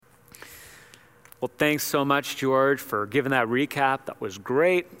Well, thanks so much, George, for giving that recap. That was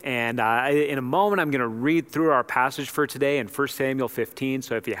great. And in a moment, I'm going to read through our passage for today in 1 Samuel 15.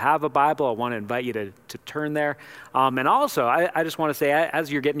 So if you have a Bible, I want to invite you to turn there. And also, I just want to say,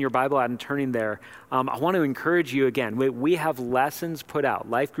 as you're getting your Bible out and turning there, I want to encourage you again. We have lessons put out,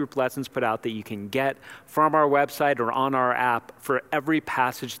 life group lessons put out that you can get from our website or on our app for every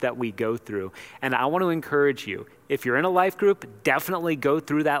passage that we go through. And I want to encourage you, if you're in a life group, definitely go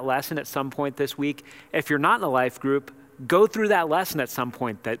through that lesson at some point this week. If you're not in a life group, go through that lesson at some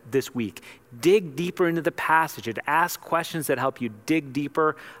point this week. Dig deeper into the passage and ask questions that help you dig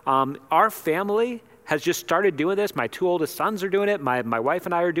deeper. Our family has just started doing this. My two oldest sons are doing it. My wife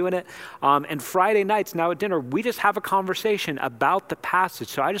and I are doing it. And Friday nights now at dinner, we just have a conversation about the passage.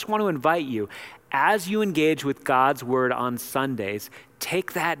 So I just want to invite you, as you engage with God's word on Sundays,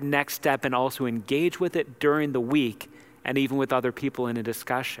 take that next step and also engage with it during the week and even with other people in a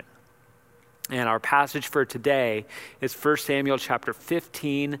discussion. And our passage for today is 1 Samuel chapter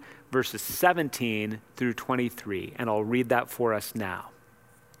 15, verses 17 through 23. And I'll read that for us now.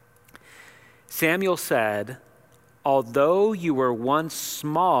 Samuel said, "Although you were once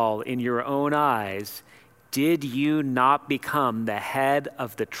small in your own eyes, did you not become the head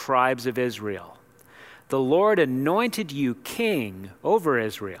of the tribes of Israel? The Lord anointed you king over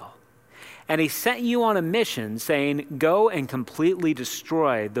Israel. And he sent you on a mission saying, 'Go and completely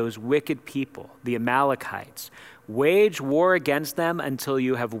destroy those wicked people, the Amalekites. Wage war against them until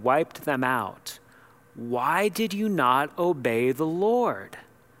you have wiped them out.' Why did you not obey the Lord?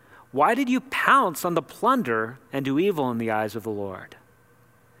 Why did you pounce on the plunder and do evil in the eyes of the Lord?"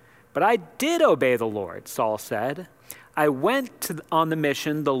 "But I did obey the Lord," Saul said. "I went on the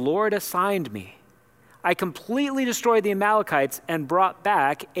mission the Lord assigned me. I completely destroyed the Amalekites and brought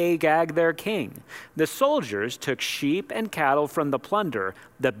back Agag, their king. The soldiers took sheep and cattle from the plunder,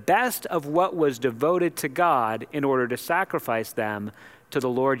 the best of what was devoted to God, in order to sacrifice them to the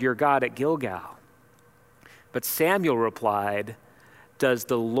Lord your God at Gilgal." But Samuel replied, "Does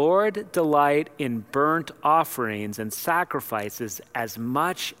the Lord delight in burnt offerings and sacrifices as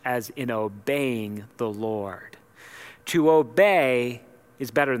much as in obeying the Lord? To obey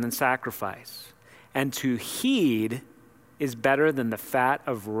is better than sacrifice, and to heed is better than the fat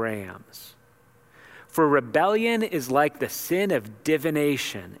of rams. For rebellion is like the sin of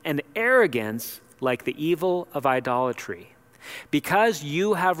divination, and arrogance like the evil of idolatry. Because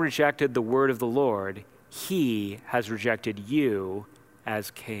you have rejected the word of the Lord, he has rejected you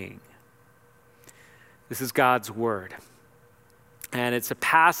as king." This is God's word. And it's a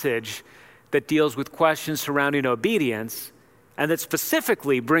passage that deals with questions surrounding obedience, and that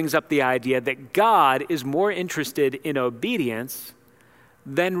specifically brings up the idea that God is more interested in obedience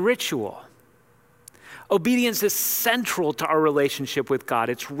than ritual. Obedience is central to our relationship with God.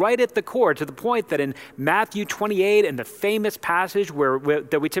 It's right at the core, to the point that in Matthew 28, in the famous passage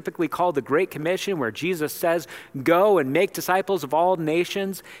that we typically call the Great Commission, where Jesus says, "Go and make disciples of all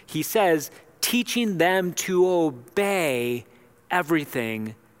nations," he says, teaching them to obey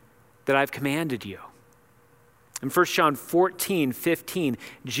everything that I've commanded you. In 1 John 14:15,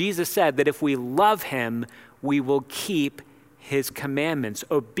 Jesus said that if we love him, we will keep his commandments.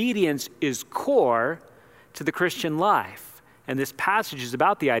 Obedience is core to the Christian life. And this passage is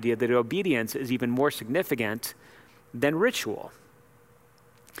about the idea that obedience is even more significant than ritual.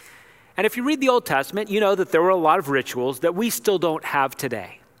 And if you read the Old Testament, you know that there were a lot of rituals that we still don't have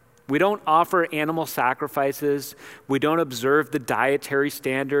today. We don't offer animal sacrifices. We don't observe the dietary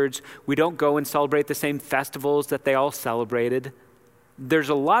standards. We don't go and celebrate the same festivals that they all celebrated. There's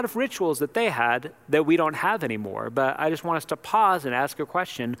a lot of rituals that they had that we don't have anymore. But I just want us to pause and ask a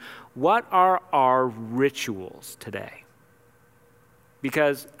question. What are our rituals today?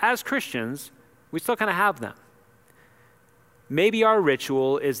 Because as Christians, we still kind of have them. Maybe our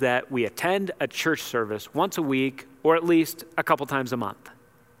ritual is that we attend a church service once a week, or at least a couple times a month.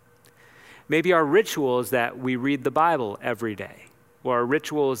 Maybe our ritual is that we read the Bible every day, or our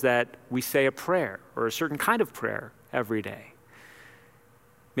ritual is that we say a prayer or a certain kind of prayer every day.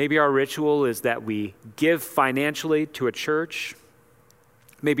 Maybe our ritual is that we give financially to a church.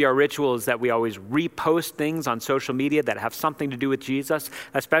 Maybe our ritual is that we always repost things on social media that have something to do with Jesus,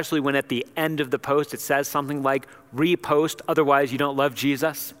 especially when at the end of the post it says something like, "Repost, otherwise you don't love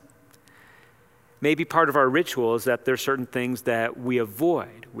Jesus." Maybe part of our ritual is that there's certain things that we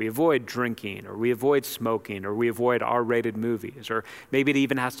avoid. We avoid drinking, or we avoid smoking, or we avoid R-rated movies. Or maybe it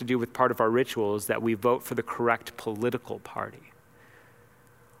even has to do with part of our rituals that we vote for the correct political party.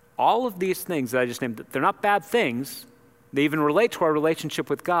 All of these things that I just named, they're not bad things. They even relate to our relationship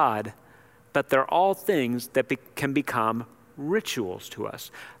with God, but they're all things that can become rituals to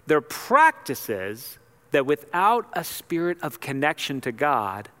us. They're practices that without a spirit of connection to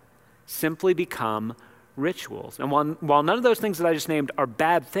God simply become rituals. And while none of those things that I just named are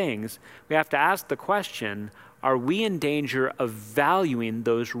bad things, we have to ask the question, are we in danger of valuing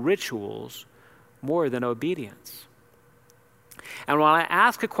those rituals more than obedience? And when I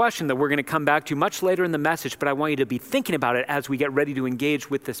ask a question that we're going to come back to much later in the message, but I want you to be thinking about it as we get ready to engage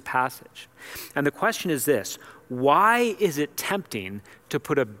with this passage. And the question is this: why is it tempting to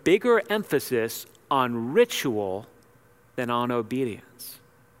put a bigger emphasis on ritual than on obedience?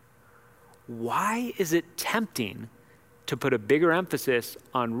 Why is it tempting to put a bigger emphasis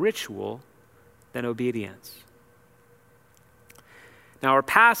on ritual than obedience? Now, our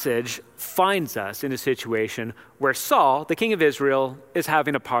passage finds us in a situation where Saul, the king of Israel, is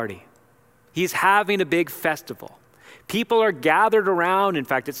having a party. He's having a big festival. People are gathered around. In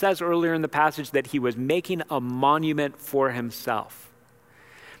fact, it says earlier in the passage that he was making a monument for himself.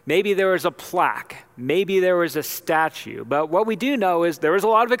 Maybe there was a plaque. Maybe there was a statue. But what we do know is there was a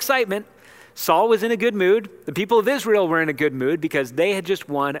lot of excitement. Saul was in a good mood. The people of Israel were in a good mood because they had just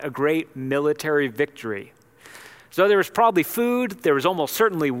won a great military victory. So there was probably food, there was almost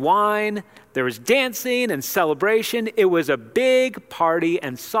certainly wine, there was dancing and celebration. It was a big party,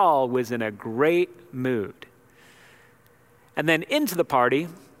 and Saul was in a great mood. And then into the party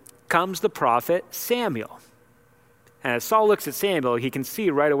comes the prophet Samuel. And as Saul looks at Samuel, he can see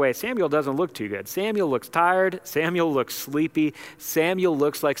right away, Samuel doesn't look too good. Samuel looks tired, Samuel looks sleepy, Samuel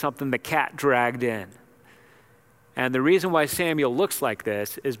looks like something the cat dragged in. And the reason why Samuel looks like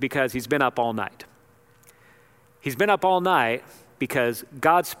this is because he's been up all night. He's been up all night because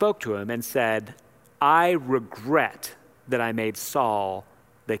God spoke to him and said, I regret that I made Saul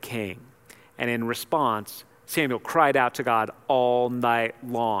the king. And in response, Samuel cried out to God all night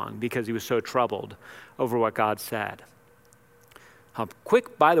long because he was so troubled over what God said.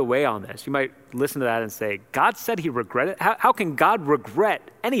 Quick, by the way, on this, you might listen to that and say, God said he regretted? How can God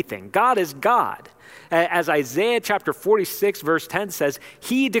regret anything? God is God. As Isaiah chapter 46, verse 10 says,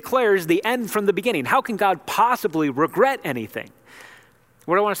 he declares the end from the beginning. How can God possibly regret anything?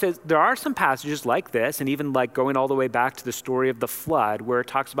 What I want to say is there are some passages like this, and even like going all the way back to the story of the flood, where it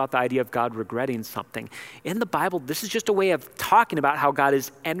talks about the idea of God regretting something. In the Bible, this is just a way of talking about how God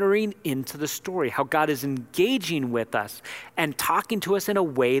is entering into the story, how God is engaging with us and talking to us in a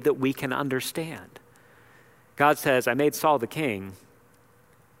way that we can understand. God says, I made Saul the king,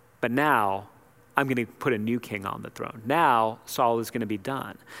 but now I'm going to put a new king on the throne. Now Saul is going to be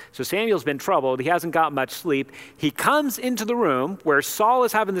done. So Samuel's been troubled. He hasn't got much sleep. He comes into the room where Saul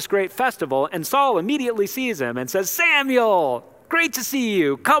is having this great festival, and Saul immediately sees him and says, Samuel, great to see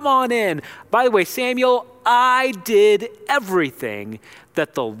you. Come on in. By the way, Samuel, I did everything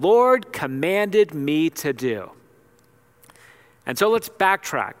that the Lord commanded me to do. And so let's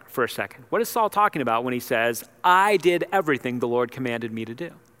backtrack for a second. What is Saul talking about when he says, I did everything the Lord commanded me to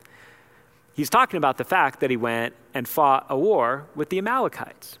do? He's talking about the fact that he went and fought a war with the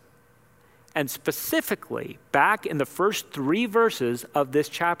Amalekites. And specifically, back in the first 3 verses of this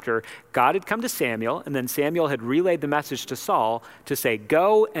chapter, God had come to Samuel, and then Samuel had relayed the message to Saul to say,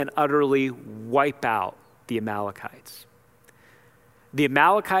 go and utterly wipe out the Amalekites. The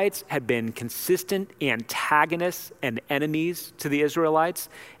Amalekites had been consistent antagonists and enemies to the Israelites.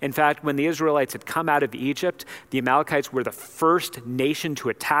 In fact, when the Israelites had come out of Egypt, the Amalekites were the first nation to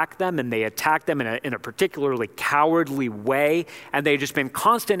attack them, and they attacked them in a particularly cowardly way, and they'd just been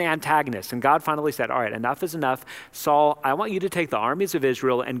constant antagonists. And God finally said, all right, enough is enough. Saul, I want you to take the armies of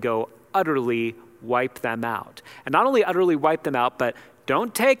Israel and go utterly wipe them out. And not only utterly wipe them out, but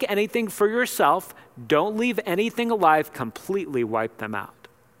don't take anything for yourself. Don't leave anything alive. Completely wipe them out.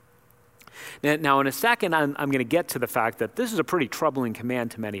 Now, in a second, I'm going to get to the fact that this is a pretty troubling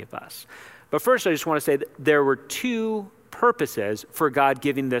command to many of us. But first, I just want to say that there were 2 purposes for God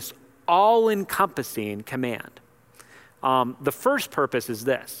giving this all-encompassing command. The first purpose is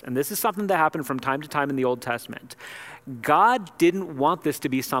this, and this is something that happened from time to time in the Old Testament. God didn't want this to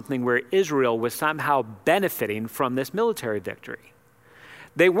be something where Israel was somehow benefiting from this military victory.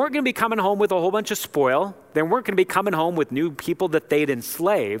 They weren't going to be coming home with a whole bunch of spoil. They weren't going to be coming home with new people that they'd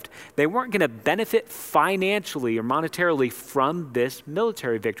enslaved. They weren't going to benefit financially or monetarily from this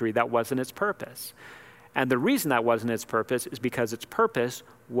military victory. That wasn't its purpose. And the reason that wasn't its purpose is because its purpose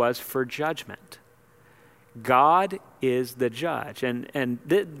was for judgment. God is the judge.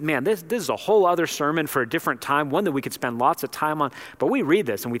 This is a whole other sermon for a different time, one that we could spend lots of time on. But we read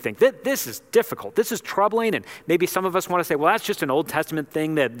this and we think, this is difficult. This is troubling. And maybe some of us want to say, well, that's just an Old Testament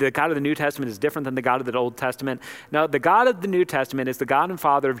thing, that the God of the New Testament is different than the God of the Old Testament. No, the God of the New Testament is the God and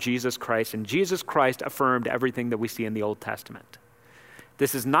Father of Jesus Christ. And Jesus Christ affirmed everything that we see in the Old Testament.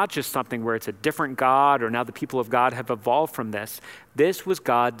 This is not just something where it's a different God or now the people of God have evolved from this. This was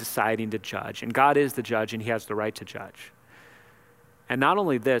God deciding to judge, and God is the judge and he has the right to judge. And not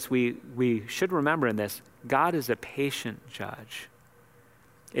only this, we should remember in this, God is a patient judge.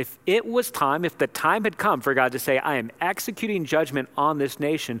 If the time had come for God to say, I am executing judgment on this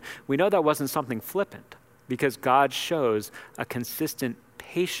nation, we know that wasn't something flippant because God shows a consistent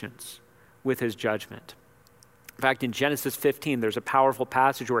patience with his judgment. In fact, in Genesis 15, there's a powerful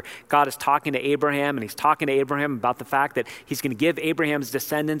passage where God is talking to Abraham, and he's talking to Abraham about the fact that he's going to give Abraham's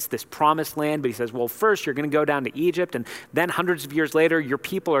descendants this promised land. But he says, well, first you're going to go down to Egypt, and then hundreds of years later, your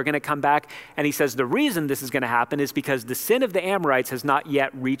people are going to come back. And he says, the reason this is going to happen is because the sin of the Amorites has not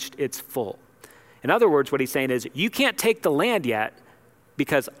yet reached its full. In other words, what he's saying is, you can't take the land yet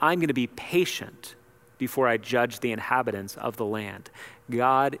because I'm going to be patient before I judge the inhabitants of the land.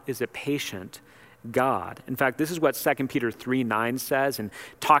 God is a patient God. In fact, this is what 2 Peter 3:9 says, and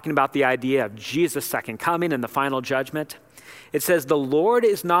talking about the idea of Jesus' second coming and the final judgment. It says, the Lord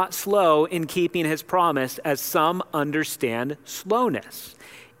is not slow in keeping his promise, as some understand slowness.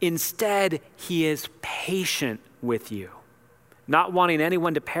 Instead, he is patient with you, not wanting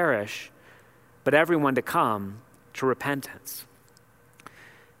anyone to perish, but everyone to come to repentance.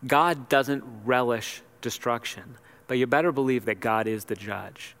 God doesn't relish destruction. But you better believe that God is the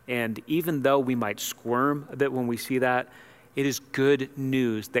judge. And even though we might squirm a bit when we see that, it is good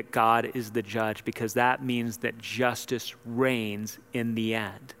news that God is the judge, because that means that justice reigns in the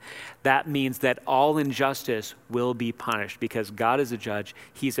end. That means that all injustice will be punished because God is a judge,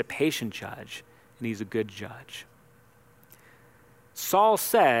 he's a patient judge, and he's a good judge. Saul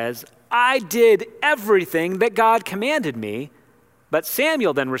says, I did everything that God commanded me. But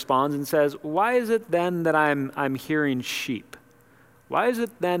Samuel then responds and says, why is it then that I'm hearing sheep? Why is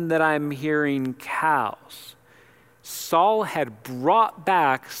it then that I'm hearing cows? Saul had brought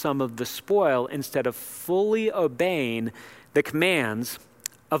back some of the spoil instead of fully obeying the commands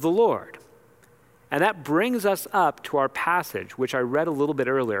of the Lord. And that brings us up to our passage, which I read a little bit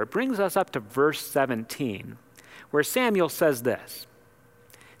earlier. It brings us up to verse 17, where Samuel says this.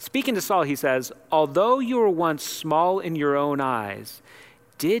 Speaking to Saul, he says, although you were once small in your own eyes,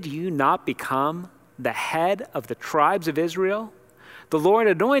 did you not become the head of the tribes of Israel? The Lord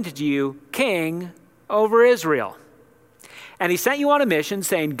anointed you king over Israel. And he sent you on a mission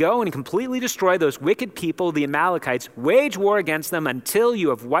saying, go and completely destroy those wicked people, the Amalekites, wage war against them until you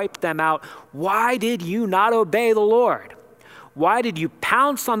have wiped them out. Why did you not obey the Lord? Why did you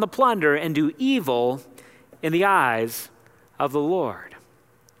pounce on the plunder and do evil in the eyes of the Lord?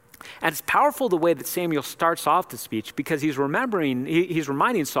 And it's powerful the way that Samuel starts off the speech, because he's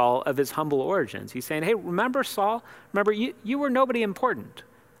reminding Saul of his humble origins. He's saying, hey, remember Saul? Remember, you were nobody important.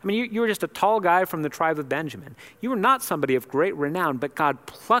 I mean, you were just a tall guy from the tribe of Benjamin. You were not somebody of great renown, but God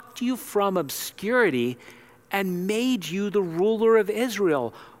plucked you from obscurity and made you the ruler of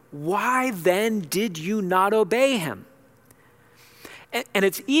Israel. Why then did you not obey him? And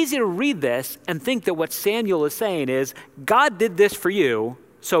it's easy to read this and think that what Samuel is saying is, God did this for you,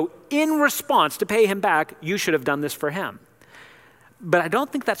 so in response to pay him back, you should have done this for him. But I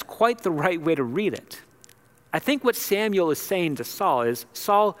don't think that's quite the right way to read it. I think what Samuel is saying to Saul is,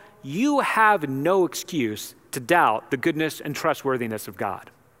 Saul, you have no excuse to doubt the goodness and trustworthiness of God.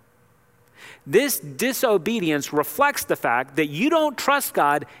 This disobedience reflects the fact that you don't trust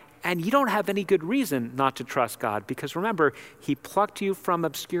God, and you don't have any good reason not to trust God, because remember, he plucked you from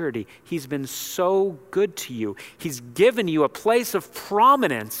obscurity. He's been so good to you. He's given you a place of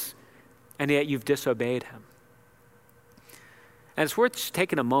prominence, and yet you've disobeyed him. And it's worth just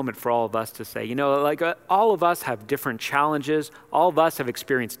taking a moment for all of us to say, all of us have different challenges. All of us have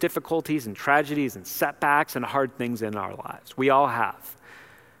experienced difficulties and tragedies and setbacks and hard things in our lives. We all have.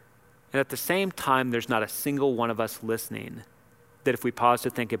 And at the same time, there's not a single one of us listening that, if we pause to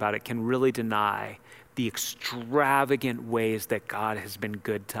think about it, can really deny the extravagant ways that God has been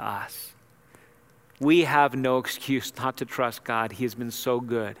good to us. We have no excuse not to trust God. He has been so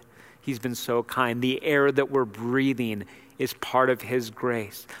good. He's been so kind. The air that we're breathing is part of his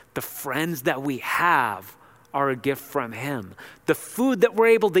grace. The friends that we have are a gift from him. The food that we're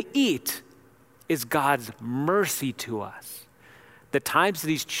able to eat is God's mercy to us. The times that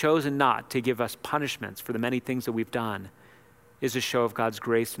he's chosen not to give us punishments for the many things that we've done is a show of God's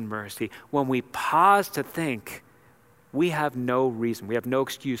grace and mercy. When we pause to think, we have no reason, we have no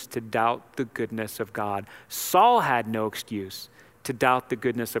excuse to doubt the goodness of God. Saul had no excuse to doubt the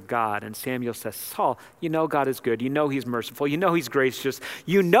goodness of God. And Samuel says, Saul, you know God is good. You know he's merciful. You know he's gracious.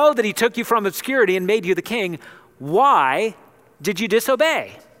 You know that he took you from obscurity and made you the king. Why did you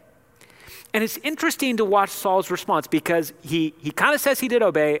disobey? And it's interesting to watch Saul's response because he kind of says he did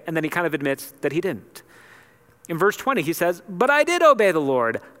obey, and then he kind of admits that he didn't. In verse 20, he says, but I did obey the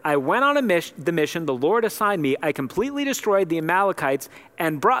Lord. I went on the mission the Lord assigned me. I completely destroyed the Amalekites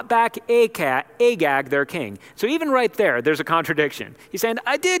and brought back Agag, their king. So even right there, there's a contradiction. He's saying,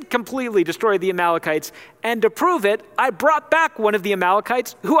 I did completely destroy the Amalekites, and to prove it, I brought back one of the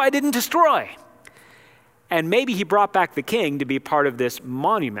Amalekites who I didn't destroy. And maybe he brought back the king to be part of this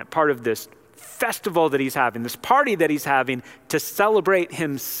monument, part of this festival that he's having, this party that he's having to celebrate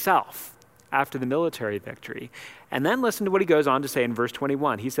himself after the military victory. And then listen to what he goes on to say in verse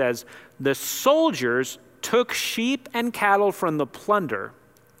 21. He says, the soldiers took sheep and cattle from the plunder,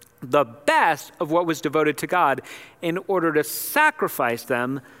 the best of what was devoted to God, in order to sacrifice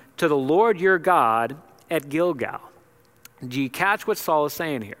them to the Lord your God at Gilgal. Do you catch what Saul is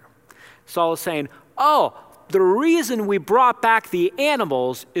saying here? Saul is saying, the reason we brought back the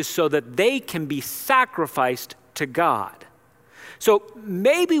animals is so that they can be sacrificed to God. So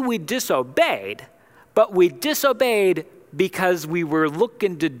maybe we disobeyed, but we disobeyed because we were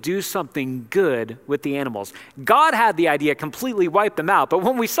looking to do something good with the animals. God had the idea completely wipe them out, but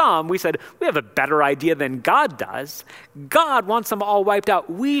when we saw them, we said, we have a better idea than God does. God wants them all wiped out.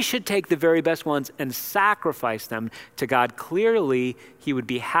 We should take the very best ones and sacrifice them to God. Clearly, he would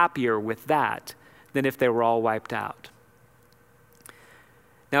be happier with that than if they were all wiped out.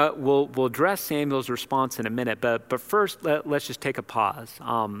 Now, we'll address Samuel's response in a minute, but first, let's just take a pause.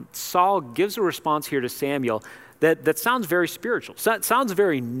 Saul gives a response here to Samuel that sounds very spiritual, sounds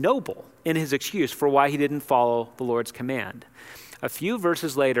very noble in his excuse for why he didn't follow the Lord's command. A few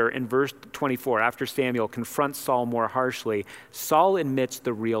verses later, in verse 24, after Samuel confronts Saul more harshly, Saul admits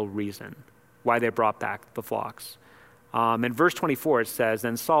the real reason why they brought back the flocks. In verse 24, it says,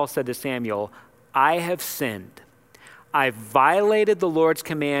 then Saul said to Samuel, I have sinned. I violated the Lord's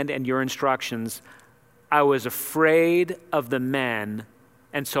command and your instructions. I was afraid of the men,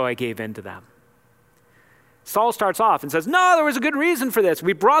 and so I gave in to them. Saul starts off and says, no, there was a good reason for this.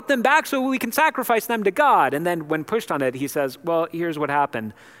 We brought them back so we can sacrifice them to God. And then when pushed on it, he says, well, here's what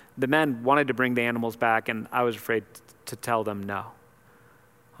happened. The men wanted to bring the animals back, and I was afraid to tell them no.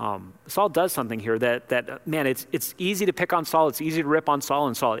 Saul does something here that man, it's easy to pick on Saul. It's easy to rip on Saul,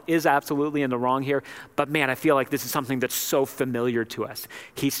 and Saul is absolutely in the wrong here. But man, I feel like this is something that's so familiar to us.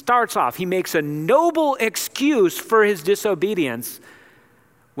 He starts off, he makes a noble excuse for his disobedience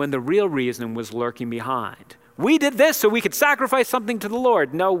when the real reason was lurking behind. We did this so we could sacrifice something to the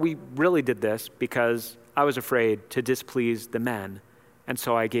Lord. No, we really did this because I was afraid to displease the men, and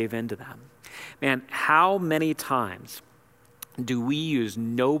so I gave in to them. Man, how many times do we use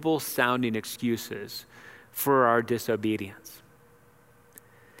noble-sounding excuses for our disobedience?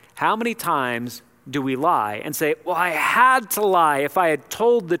 How many times do we lie and say, well, I had to lie. If I had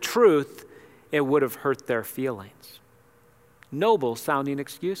told the truth, it would have hurt their feelings? Noble-sounding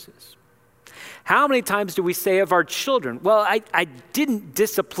excuses. How many times do we say of our children, well, I didn't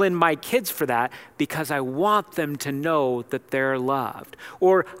discipline my kids for that because I want them to know that they're loved.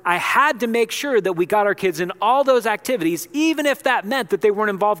 Or I had to make sure that we got our kids in all those activities, even if that meant that they weren't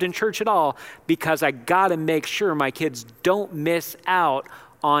involved in church at all, because I got to make sure my kids don't miss out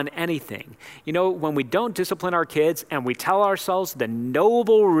on anything. You know, when we don't discipline our kids and we tell ourselves the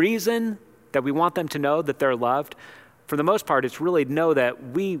noble reason that we want them to know that they're loved, for the most part, it's really know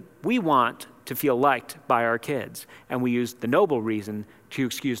that we want to feel liked by our kids, and we use the noble reason to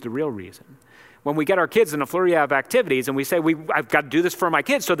excuse the real reason. When we get our kids in a flurry of activities and we say, I've got to do this for my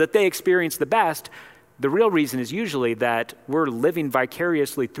kids so that they experience the best, the real reason is usually that we're living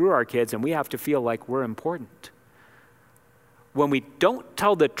vicariously through our kids and we have to feel like we're important. When we don't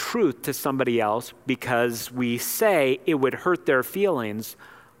tell the truth to somebody else because we say it would hurt their feelings,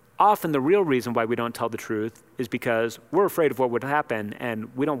 often the real reason why we don't tell the truth is because we're afraid of what would happen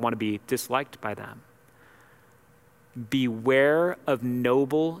and we don't want to be disliked by them. Beware of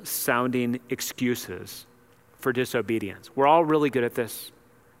noble-sounding excuses for disobedience. We're all really good at this.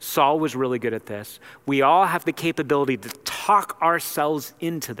 Saul was really good at this. We all have the capability to talk ourselves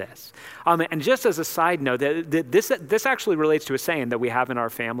into this. And just as a side note, this actually relates to a saying that we have in our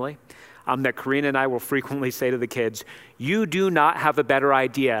family that Karina and I will frequently say to the kids, you do not have a better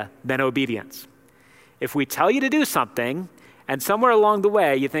idea than obedience. If we tell you to do something And somewhere along the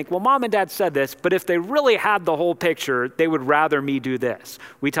way, you think, well, mom and dad said this, but if they really had the whole picture, they would rather me do this.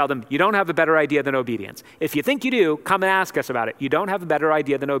 We tell them, you don't have a better idea than obedience. If you think you do, come and ask us about it. You don't have a better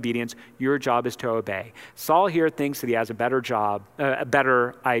idea than obedience. Your job is to obey. Saul here thinks that he has a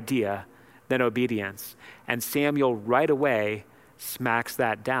better idea than obedience. And Samuel right away smacks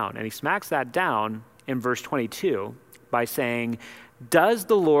that down. And he smacks that down in verse 22 by saying, does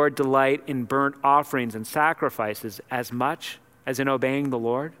the Lord delight in burnt offerings and sacrifices as much as in obeying the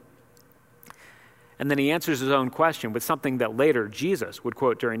Lord? And then he answers his own question with something that later Jesus would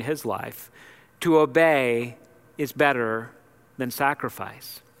quote during his life. To obey is better than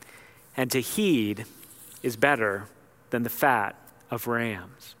sacrifice, and to heed is better than the fat of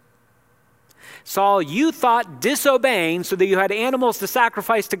rams. Saul, you thought disobeying so that you had animals to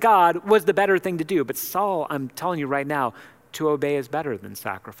sacrifice to God was the better thing to do. But Saul, I'm telling you right now, to obey is better than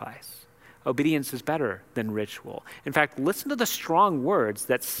sacrifice. Obedience is better than ritual. In fact, listen to the strong words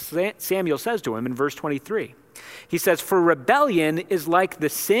that Samuel says to him in verse 23. He says, for rebellion is like the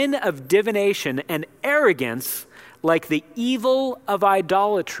sin of divination, and arrogance like the evil of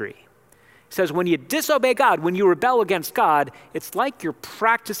idolatry. He says, when you disobey God, when you rebel against God, it's like you're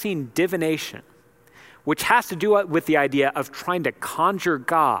practicing divination, which has to do with the idea of trying to conjure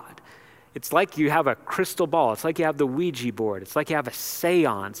God. It's like you have a crystal ball. It's like you have the Ouija board. It's like you have a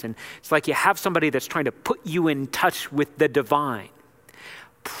seance. And it's like you have somebody that's trying to put you in touch with the divine.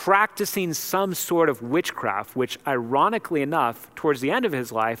 Practicing some sort of witchcraft, which ironically enough, towards the end of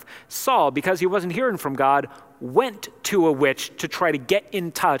his life, Saul, because he wasn't hearing from God, went to a witch to try to get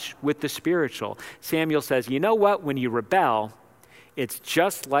in touch with the spiritual. Samuel says, you know what? When you rebel, it's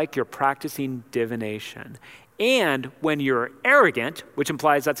just like you're practicing divination. And when you're arrogant, which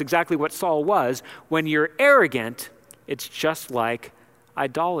implies that's exactly what Saul was, when you're arrogant, it's just like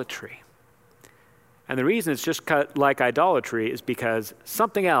idolatry. And the reason it's just like idolatry is because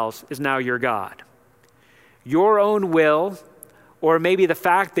something else is now your God. Your own will, or maybe the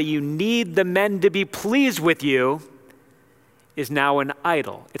fact that you need the men to be pleased with you, is now an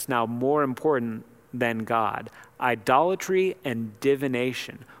idol. It's now more important than God. Idolatry and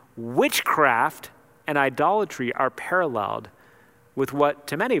divination. Witchcraft and idolatry are paralleled with what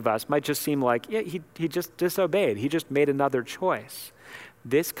to many of us might just seem like, yeah, he just disobeyed. He just made another choice.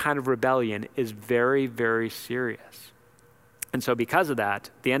 This kind of rebellion is very, very serious. And so because of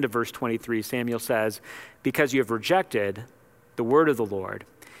that, at the end of verse 23, Samuel says, because you have rejected the word of the Lord,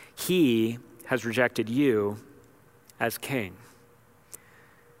 he has rejected you as king.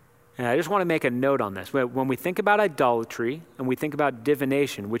 And I just want to make a note on this. When we think about idolatry and we think about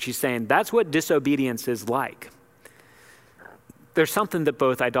divination, which he's saying that's what disobedience is like, there's something that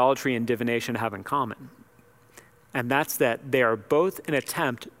both idolatry and divination have in common. And that's that they are both an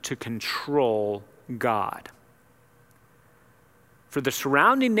attempt to control God. For the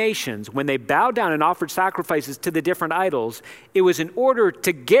surrounding nations, when they bowed down and offered sacrifices to the different idols, it was in order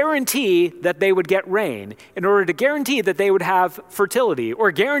to guarantee that they would get rain, in order to guarantee that they would have fertility, or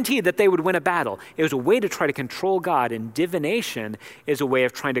guarantee that they would win a battle. It was a way to try to control God, and divination is a way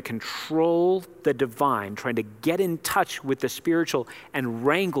of trying to control the divine, trying to get in touch with the spiritual and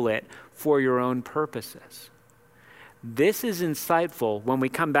wrangle it for your own purposes. This is insightful when we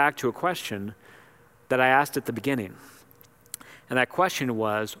come back to a question that I asked at the beginning. And that question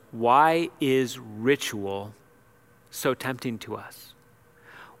was, why is ritual so tempting to us?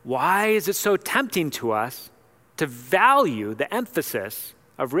 Why is it so tempting to us to value the emphasis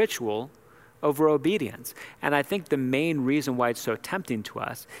of ritual over obedience? And I think the main reason why it's so tempting to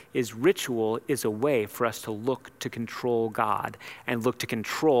us is ritual is a way for us to look to control God and look to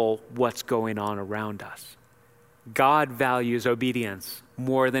control what's going on around us. God values obedience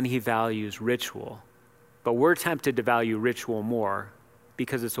more than he values ritual. But we're tempted to value ritual more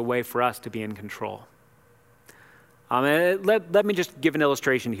because it's a way for us to be in control. Let me just give an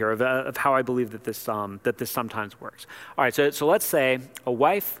illustration here of how I believe that this sometimes works. All right, so let's say a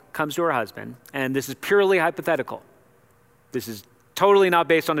wife comes to her husband, and this is purely hypothetical. This is totally not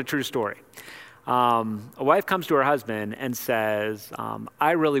based on a true story. A wife comes to her husband and says,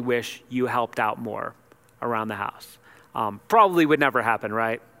 I really wish you helped out more around the house. Probably would never happen,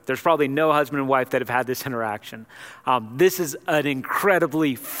 right? There's probably no husband and wife that have had this interaction. This is an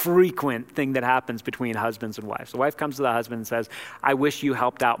incredibly frequent thing that happens between husbands and wives. The wife comes to the husband and says, I wish you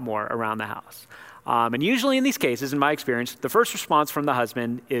helped out more around the house. And usually in these cases, in my experience, the first response from the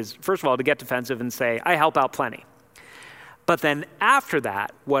husband is, first of all, to get defensive and say, I help out plenty. But then after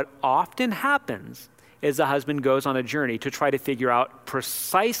that, what often happens is the husband goes on a journey to try to figure out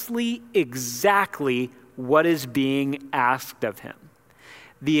precisely exactly what is being asked of him.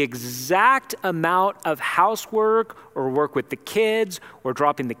 the exact amount of housework or work with the kids or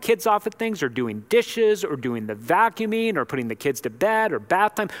dropping the kids off at things or doing dishes or doing the vacuuming or putting the kids to bed or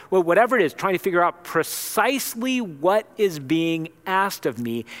bath time, well, whatever it is, trying to figure out precisely what is being asked of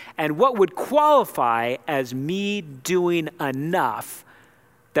me and what would qualify as me doing enough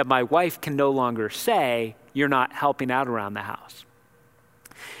that my wife can no longer say, you're not helping out around the house.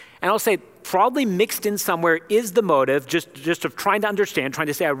 And I'll say, probably mixed in somewhere is the motive, just of trying to understand, trying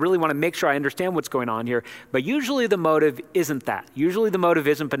to say, I really want to make sure I understand what's going on here. But usually the motive isn't that. Usually the motive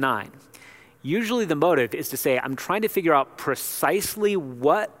isn't benign. Usually the motive is to say, I'm trying to figure out precisely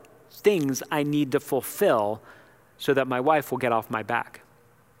what things I need to fulfill so that my wife will get off my back.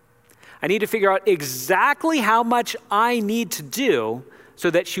 I need to figure out exactly how much I need to do so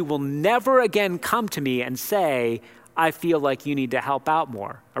that she will never again come to me and say, I feel like you need to help out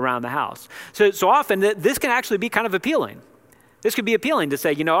more around the house. So often this can actually be kind of appealing. This could be appealing to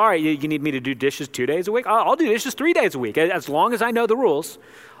say, all right, you need me to do dishes 2 days a week? I'll do dishes 3 days a week, as long as I know the rules.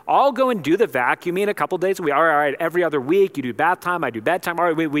 I'll go and do the vacuuming a couple days a week. All right, every other week you do bath time, I do bedtime.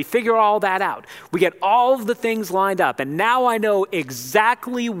 All right, we figure all that out. We get all of the things lined up, and now I know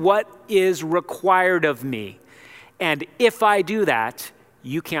exactly what is required of me. And if I do that,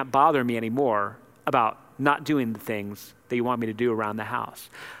 you can't bother me anymore about not doing the things that you want me to do around the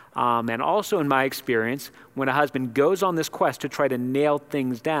house. And also in my experience, when a husband goes on this quest to try to nail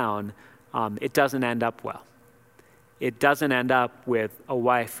things down, it doesn't end up well. It doesn't end up with a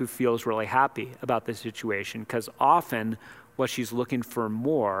wife who feels really happy about the situation, because often what she's looking for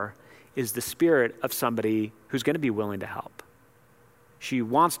more is the spirit of somebody who's going to be willing to help. She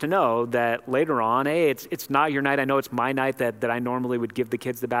wants to know that later on, hey, it's not your night. I know it's my night that I normally would give the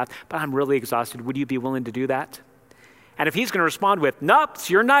kids the bath, but I'm really exhausted. Would you be willing to do that? And if he's going to respond with, nope, it's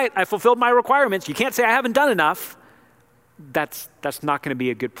your night. I fulfilled my requirements. You can't say I haven't done enough. That's not going to be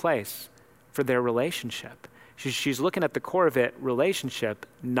a good place for their relationship. She's looking at the core of it, relationship,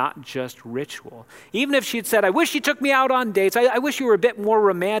 not just ritual. Even if she'd said, I wish you took me out on dates. I wish you were a bit more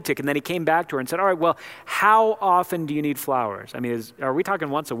romantic. And then he came back to her and said, all right, well, how often do you need flowers? I mean, are we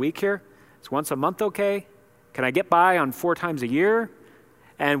talking once a week here? Is once a month okay? Can I get by on 4 times a year?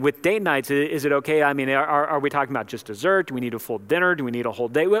 And with date nights, is it okay? I mean, are we talking about just dessert? Do we need a full dinner? Do we need a whole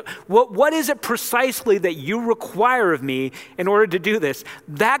day? What is it precisely that you require of me in order to do this?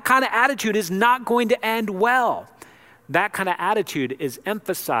 That kind of attitude is not going to end well. That kind of attitude is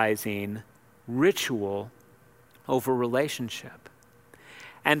emphasizing ritual over relationship.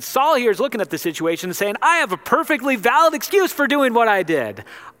 And Saul here is looking at the situation and saying, I have a perfectly valid excuse for doing what I did.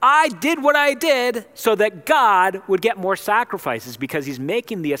 I did what I did so that God would get more sacrifices, because he's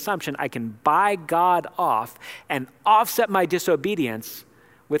making the assumption I can buy God off and offset my disobedience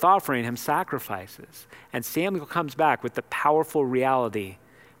with offering him sacrifices. And Samuel comes back with the powerful reality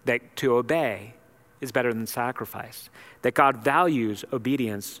that to obey is better than sacrifice, that God values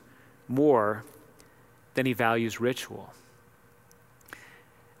obedience more than he values ritual.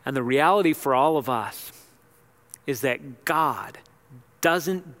 And the reality for all of us is that God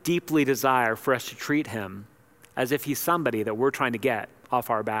doesn't deeply desire for us to treat him as if he's somebody that we're trying to get off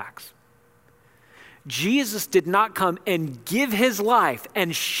our backs. Jesus did not come and give his life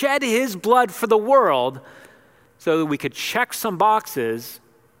and shed his blood for the world so that we could check some boxes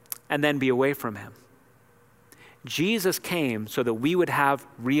and then be away from him. Jesus came so that we would have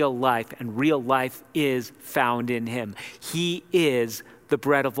real life, and real life is found in him. He is the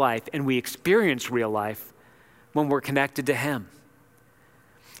bread of life, and we experience real life when we're connected to him.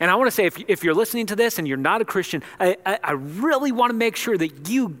 And I want to say, if you're listening to this and you're not a Christian, I really want to make sure that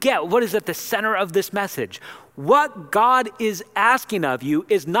you get what is at the center of this message. What God is asking of you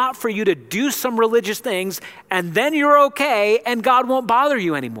is not for you to do some religious things and then you're okay and God won't bother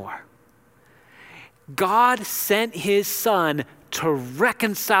you anymore. God sent his son to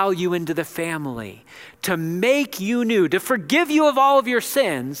reconcile you into the family, to make you new, to forgive you of all of your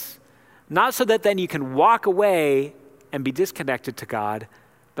sins, not so that then you can walk away and be disconnected to God,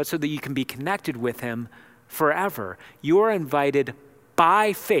 but so that you can be connected with him forever. You are invited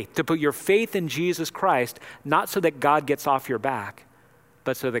by faith to put your faith in Jesus Christ, not so that God gets off your back,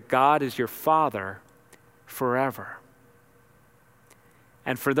 but so that God is your Father forever.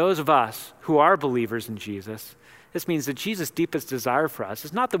 And for those of us who are believers in Jesus, this means that Jesus' deepest desire for us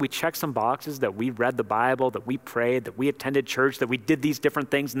is not that we check some boxes, that we read the Bible, that we prayed, that we attended church, that we did these different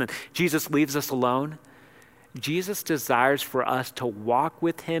things, and then Jesus leaves us alone. Jesus desires for us to walk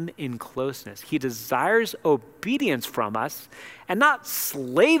with him in closeness. He desires obedience from us, and not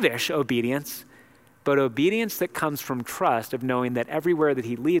slavish obedience, but obedience that comes from trust of knowing that everywhere that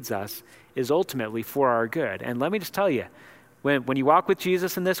he leads us is ultimately for our good. And let me just tell you, When you walk with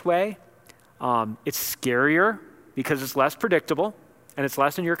Jesus in this way, it's scarier because it's less predictable and it's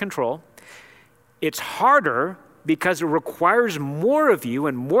less in your control. It's harder because it requires more of you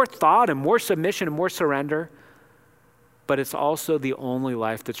and more thought and more submission and more surrender. But it's also the only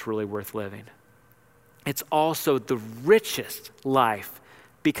life that's really worth living. It's also the richest life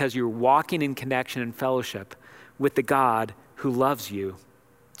because you're walking in connection and fellowship with the God who loves you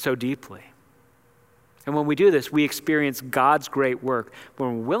so deeply. And when we do this, we experience God's great work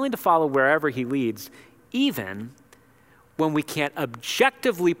when we're willing to follow wherever he leads, even when we can't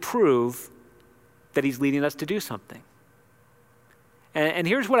objectively prove that he's leading us to do something. And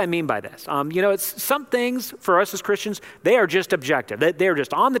here's what I mean by this. It's some things for us as Christians, they are just objective. They're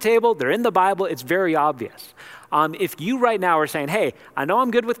just on the table. They're in the Bible. It's very obvious. If you right now are saying, hey, I know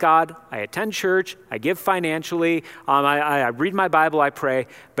I'm good with God. I attend church. I give financially. I read my Bible. I pray.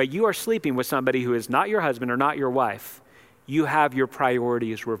 But you are sleeping with somebody who is not your husband or not your wife. You have your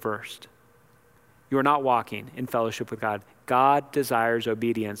priorities reversed. You are not walking in fellowship with God. God desires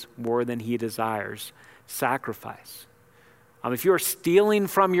obedience more than he desires sacrifice. If you're stealing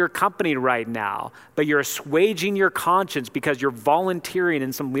from your company right now, but you're assuaging your conscience because you're volunteering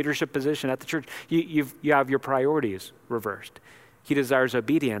in some leadership position at the church, you have your priorities reversed. He desires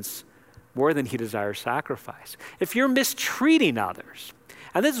obedience more than he desires sacrifice. If you're mistreating others,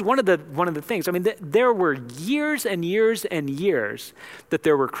 and this is one of the things, there were years and years and years that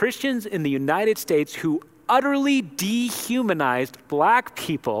there were Christians in the United States who utterly dehumanized black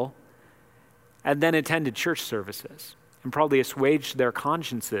people and then attended church services and probably assuaged their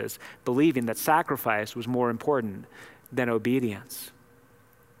consciences, believing that sacrifice was more important than obedience.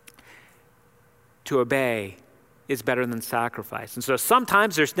 To obey is better than sacrifice. And so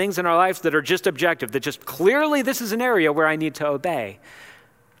sometimes there's things in our lives that are just objective, that just clearly this is an area where I need to obey.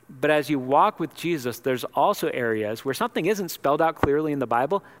 But as you walk with Jesus, there's also areas where something isn't spelled out clearly in the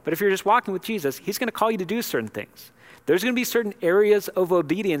Bible, but if you're just walking with Jesus, he's going to call you to do certain things. There's going to be certain areas of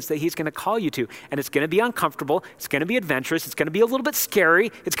obedience that he's going to call you to, and it's going to be uncomfortable, it's going to be adventurous, it's going to be a little bit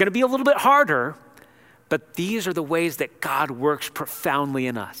scary, it's going to be a little bit harder, but these are the ways that God works profoundly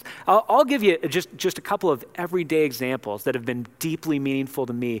in us. I'll give you just a couple of everyday examples that have been deeply meaningful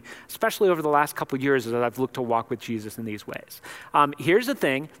to me, especially over the last couple of years as I've looked to walk with Jesus in these ways. Here's the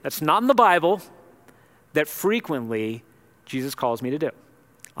thing that's not in the Bible that frequently Jesus calls me to do.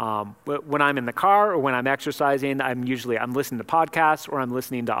 When I'm in the car or when I'm exercising, I'm listening to podcasts or I'm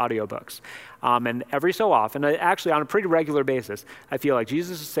listening to audiobooks. And every so often, actually on a pretty regular basis, I feel like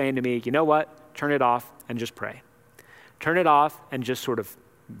Jesus is saying to me, you know what? Turn it off and just pray. Turn it off and just sort of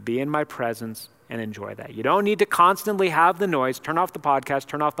be in my presence and enjoy that. You don't need to constantly have the noise. Turn off the podcast,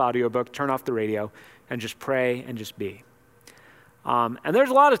 turn off the audiobook, turn off the radio, and just pray and just be. And there's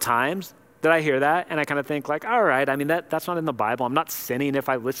a lot of times that I hear that and I kind of think like, all right, that's not in the Bible. I'm not sinning if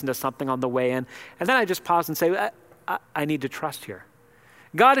I listen to something on the way in. And then I just pause and say, I need to trust here.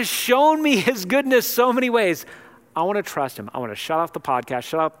 God has shown me his goodness so many ways. I want to trust him. I want to shut off the podcast,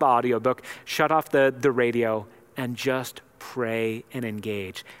 shut off the audiobook, shut off the radio, and just pray and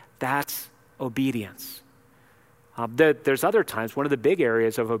engage. That's obedience. There's other times, one of the big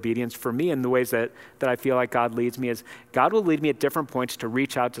areas of obedience for me in the ways that I feel like God leads me is God will lead me at different points to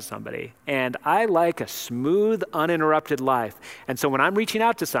reach out to somebody. And I like a smooth, uninterrupted life. And so when I'm reaching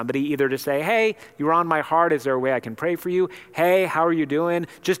out to somebody, either to say, hey, you're on my heart, is there a way I can pray for you? Hey, how are you doing?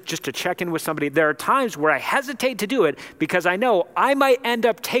 Just to check in with somebody. There are times where I hesitate to do it because I know I might end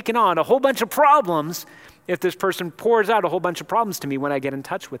up taking on a whole bunch of problems if this person pours out a whole bunch of problems to me when I get in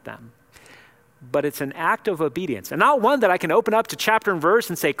touch with them. But it's an act of obedience. And not one that I can open up to chapter and verse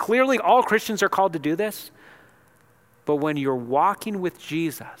and say, clearly all Christians are called to do this. But when you're walking with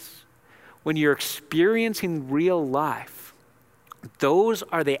Jesus, when you're experiencing real life, those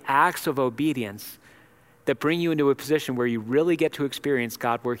are the acts of obedience that bring you into a position where you really get to experience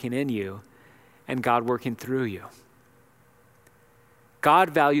God working in you and God working through you.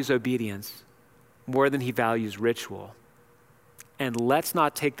 God values obedience more than he values ritual. And let's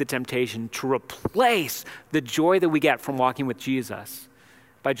not take the temptation to replace the joy that we get from walking with Jesus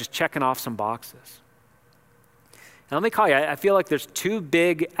by just checking off some boxes. And let me call you, I feel like there's two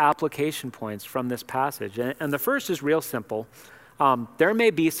big application points from this passage. And the first is real simple. There may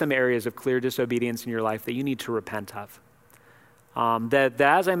be some areas of clear disobedience in your life that you need to repent of. That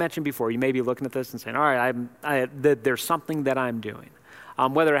as I mentioned before, you may be looking at this and saying, all right, there's something that I'm doing.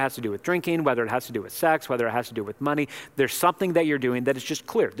 Whether it has to do with drinking, whether it has to do with sex, whether it has to do with money, there's something that you're doing that is just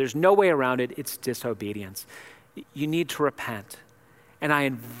clear. There's no way around it. It's disobedience. You need to repent. And I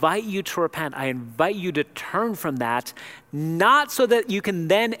invite you to repent. I invite you to turn from that, not so that you can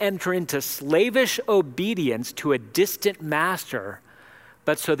then enter into slavish obedience to a distant master,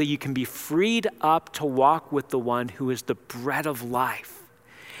 but so that you can be freed up to walk with the one who is the bread of life,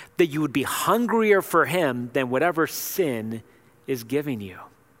 that you would be hungrier for him than whatever sin is giving you.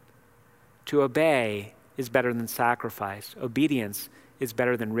 To obey is better than sacrifice. Obedience is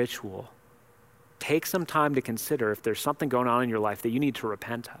better than ritual. Take some time to consider if there's something going on in your life that you need to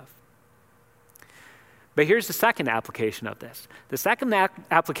repent of. But here's the second application of this. The second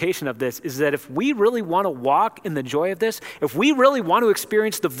application of this is that if we really want to walk in the joy of this, if we really want to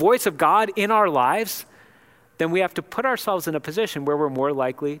experience the voice of God in our lives, then we have to put ourselves in a position where we're more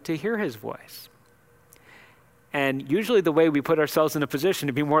likely to hear his voice. And usually the way we put ourselves in a position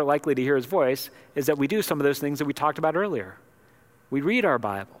to be more likely to hear his voice is that we do some of those things that we talked about earlier. We read our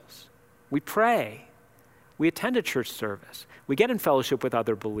Bibles. We pray. We attend a church service. We get in fellowship with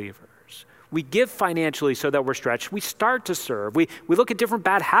other believers. We give financially so that we're stretched. We start to serve. We look at different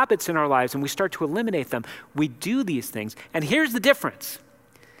bad habits in our lives and we start to eliminate them. We do these things. And here's the difference.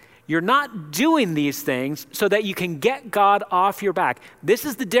 You're not doing these things so that you can get God off your back. This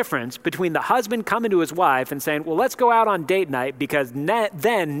is the difference between the husband coming to his wife and saying, well, let's go out on date night because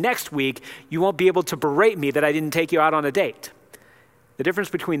then next week you won't be able to berate me that I didn't take you out on a date. The difference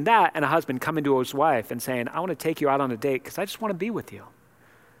between that and a husband coming to his wife and saying, I want to take you out on a date because I just want to be with you.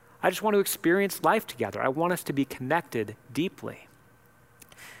 I just want to experience life together. I want us to be connected deeply.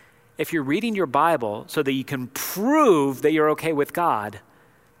 If you're reading your Bible so that you can prove that you're okay with God,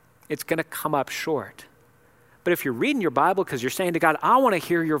 it's going to come up short. But if you're reading your Bible because you're saying to God, I want to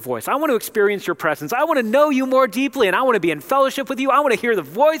hear your voice. I want to experience your presence. I want to know you more deeply, and I want to be in fellowship with you. I want to hear the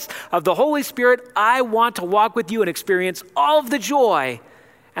voice of the Holy Spirit. I want to walk with you and experience all of the joy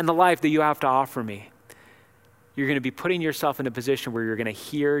and the life that you have to offer me. You're going to be putting yourself in a position where you're going to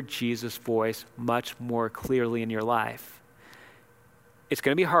hear Jesus' voice much more clearly in your life. It's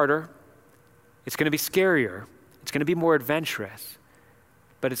going to be harder. It's going to be scarier. It's going to be more adventurous.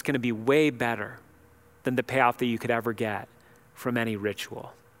 But it's going to be way better than the payoff that you could ever get from any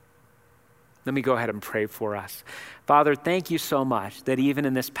ritual. Let me go ahead and pray for us. Father, thank you so much that even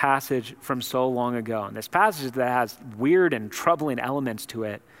in this passage from so long ago, and this passage that has weird and troubling elements to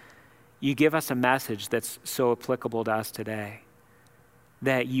it, you give us a message that's so applicable to us today,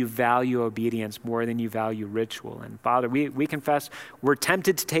 that you value obedience more than you value ritual. And Father, we confess we're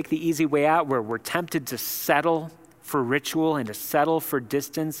tempted to take the easy way out, where we're tempted to settle for ritual and to settle for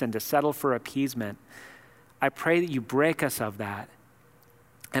distance and to settle for appeasement. I pray that you break us of that.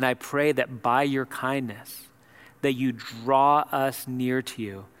 And I pray that by your kindness, that you draw us near to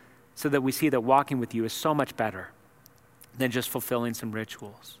you so that we see that walking with you is so much better than just fulfilling some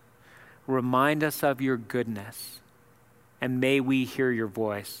rituals. Remind us of your goodness, and may we hear your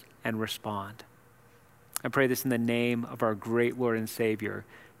voice and respond. I pray this in the name of our great Lord and Savior,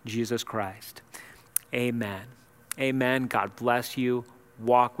 Jesus Christ. Amen. Amen. God bless you.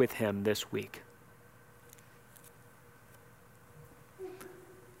 Walk with him this week.